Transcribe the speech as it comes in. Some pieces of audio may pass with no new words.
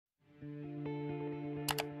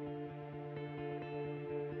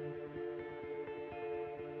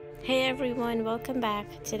Hey everyone, welcome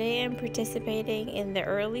back. Today I'm participating in the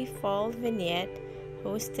early fall vignette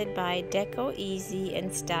hosted by Deco Easy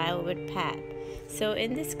and Style with Pat. So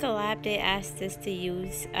in this collab they asked us to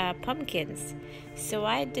use pumpkins. So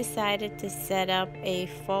I decided to set up a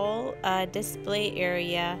fall display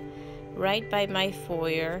area right by my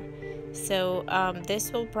foyer. So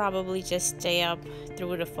this will probably just stay up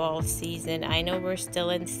through the fall season. I know we're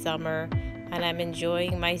still in summer and I'm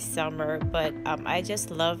enjoying my summer, but I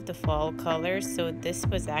just love the fall colors, so this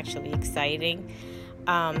was actually exciting.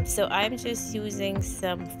 So I'm just using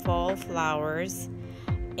some fall flowers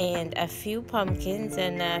and a few pumpkins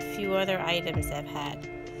and a few other items I've had.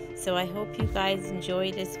 So I hope you guys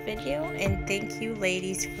enjoy this video, and thank you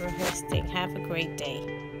ladies for hosting. Have a great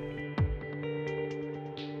day.